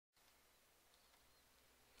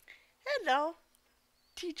Hello,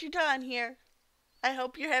 Teacher Dawn here. I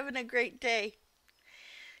hope you're having a great day.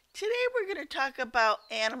 Today we're going to talk about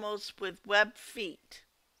animals with webbed feet.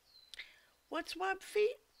 What's webbed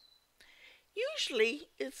feet? Usually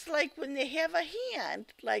it's like when they have a hand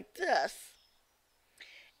like this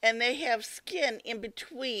and they have skin in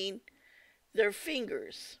between their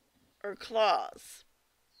fingers or claws.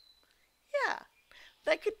 Yeah,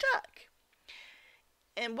 like a duck.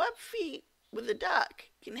 And webbed feet with a duck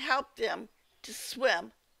can help them to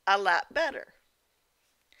swim a lot better.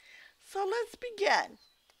 So let's begin.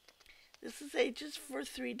 This is ages for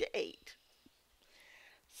 3 to 8.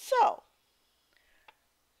 So,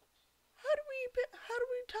 how do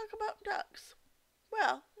we talk about ducks?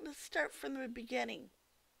 Well, let's start from the beginning.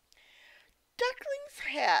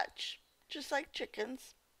 Ducklings hatch just like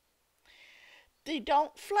chickens. They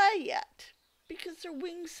don't fly yet because their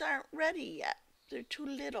wings aren't ready yet. They're too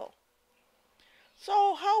little.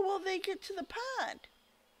 So, how will they get to the pond?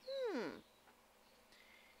 Hmm.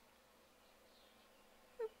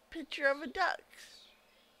 Picture of a duck.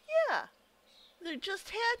 Yeah, they're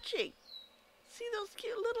just hatching. See those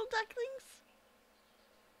cute little ducklings?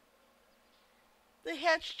 They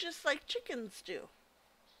hatch just like chickens do.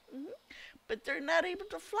 Hmm. But they're not able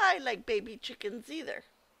to fly like baby chickens either.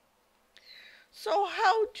 So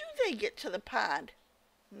how do they get to the pond?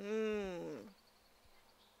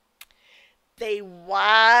 They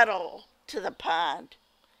waddle to the pond.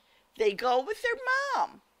 They go with their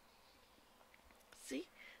mom. See?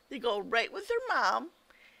 They go right with their mom,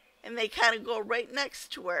 and they kind of go right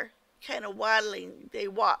next to her, kind of waddling. They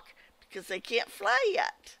walk because they can't fly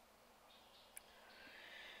yet.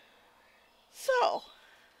 So,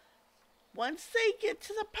 once they get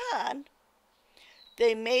to the pond,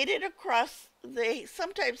 they made it across. They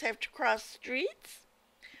sometimes have to cross streets.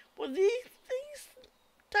 Well, these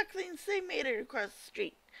ducklings, they made it across the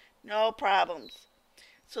street. No problems.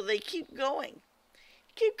 So they keep going.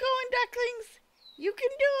 Keep going, ducklings. You can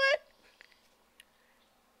do it.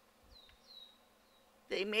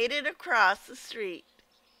 They made it across the street.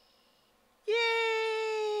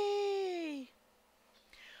 Yay!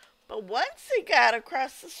 But once they got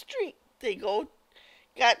across the street, they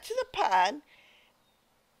got to the pond.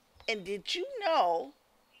 And did you know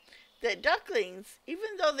that ducklings,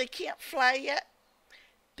 even though they can't fly yet,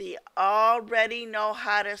 they already know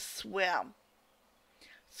how to swim?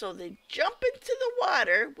 So they jump into the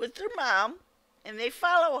water with their mom and they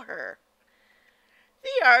follow her.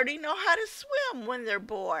 They already know how to swim when they're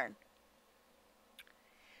born.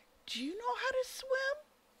 Do you know how to swim?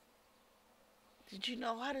 Did you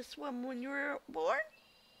know how to swim when you were born?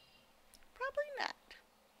 Probably not.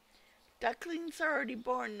 Ducklings are already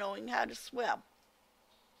born knowing how to swim.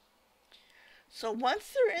 So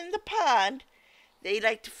once they're in the pond, they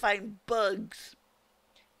like to find bugs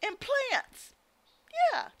and plants.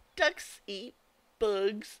 Yeah, ducks eat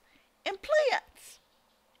bugs and plants.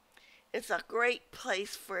 It's a great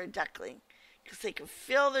place for a duckling because they can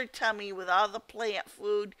fill their tummy with all the plant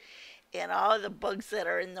food and all the bugs that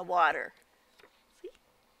are in the water. See?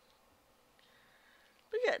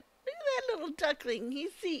 Look at that little duckling.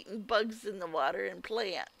 He's eating bugs in the water and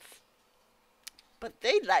plants. But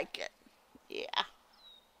they like it. Yeah.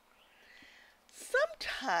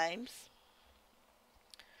 Sometimes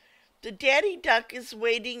the daddy duck is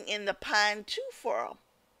waiting in the pond too for them.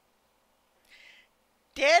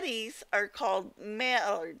 Daddies are called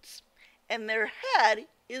mallards, and their head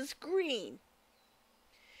is green.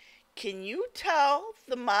 Can you tell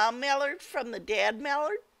the mom mallard from the dad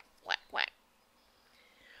mallard? Quack, quack.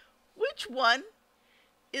 Which one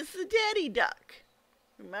is the daddy duck?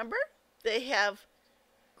 Remember? They have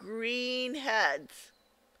green heads.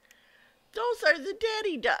 Those are the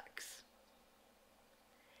daddy ducks.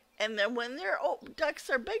 And then when their ducks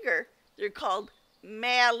are bigger, they're called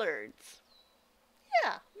mallards.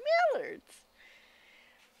 Yeah, mallards.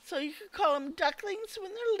 So you could call them ducklings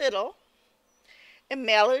when they're little and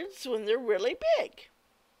mallards when they're really big.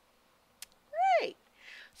 Right.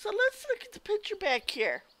 So let's look at the picture back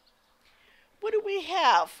here. What do we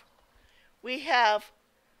have? We have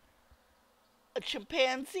a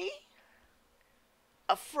chimpanzee,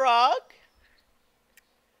 a frog,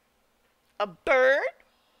 a bird,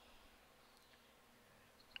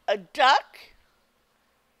 a duck,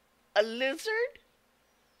 a lizard,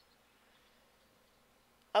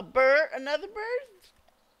 another bird.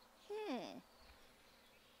 I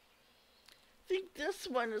think this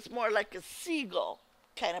one is more like a seagull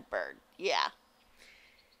kind of bird. Yeah.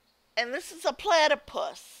 And this is a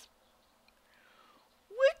platypus.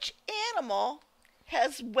 Which animal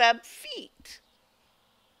has webbed feet?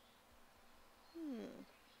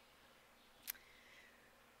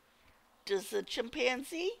 Does the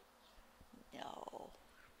chimpanzee? No.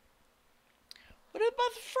 What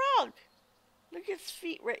about the frog? Look at its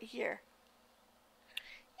feet right here.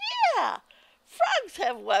 Yeah, frogs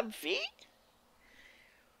have webbed feet.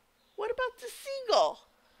 What about the seagull?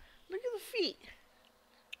 Look at the feet,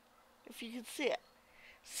 if you can see it.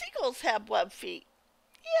 Seagulls have webbed feet.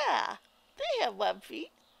 Yeah, they have webbed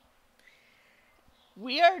feet.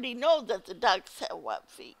 We already know that the ducks have webbed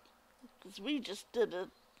feet because we just did a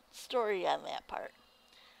story on that part.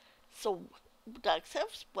 So ducks have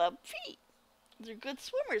webbed feet. They're good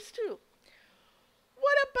swimmers too.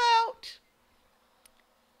 What about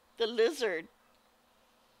the lizard?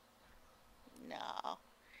 No.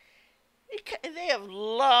 They have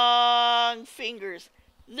long fingers.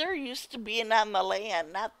 They're used to being on the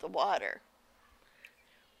land, not the water.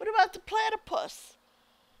 What about the platypus?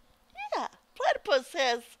 Yeah, platypus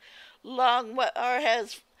has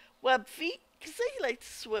has webbed feet because they like to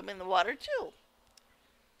swim in the water too.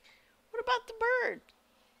 What about the bird?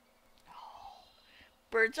 No,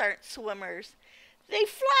 birds aren't swimmers. They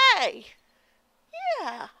fly.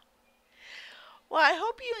 Yeah. Well, I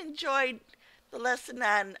hope you enjoyed the lesson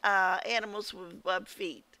on animals with webbed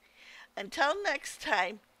feet. Until next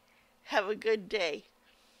time, have a good day.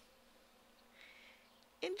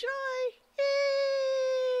 Enjoy! Yay!